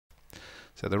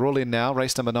So they're all in now.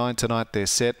 Race number 9 tonight. They're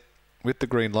set with the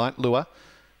green light. Lure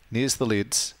nears the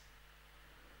lids.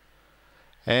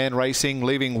 And racing,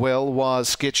 leaving well, was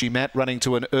Sketchy Matt, running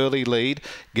to an early lead.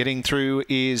 Getting through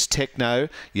is Techno.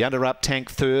 Yonder Up Tank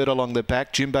third along the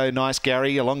back. Jimbo Nice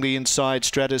Gary along the inside.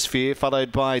 Stratosphere,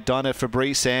 followed by Dinah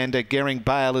Fabrice and Gering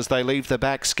Bale as they leave the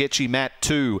back. Sketchy Matt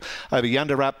 2 over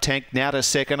Yonder Up Tank, now to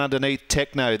second underneath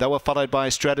Techno. They were followed by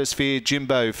Stratosphere,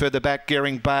 Jimbo. Further back,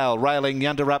 Gering Bale, railing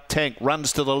Yonder Up Tank,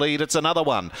 runs to the lead. It's another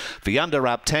one for Yonder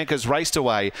Up Tank, has raced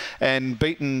away and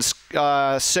beaten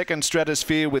second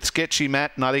Stratosphere with Sketchy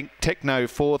Matt. And I think Techno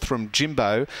fourth from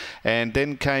Jimbo, and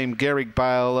then came Gehrig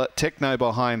Bale, Techno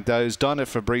behind those. Dinah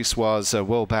Fabrice was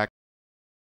well back.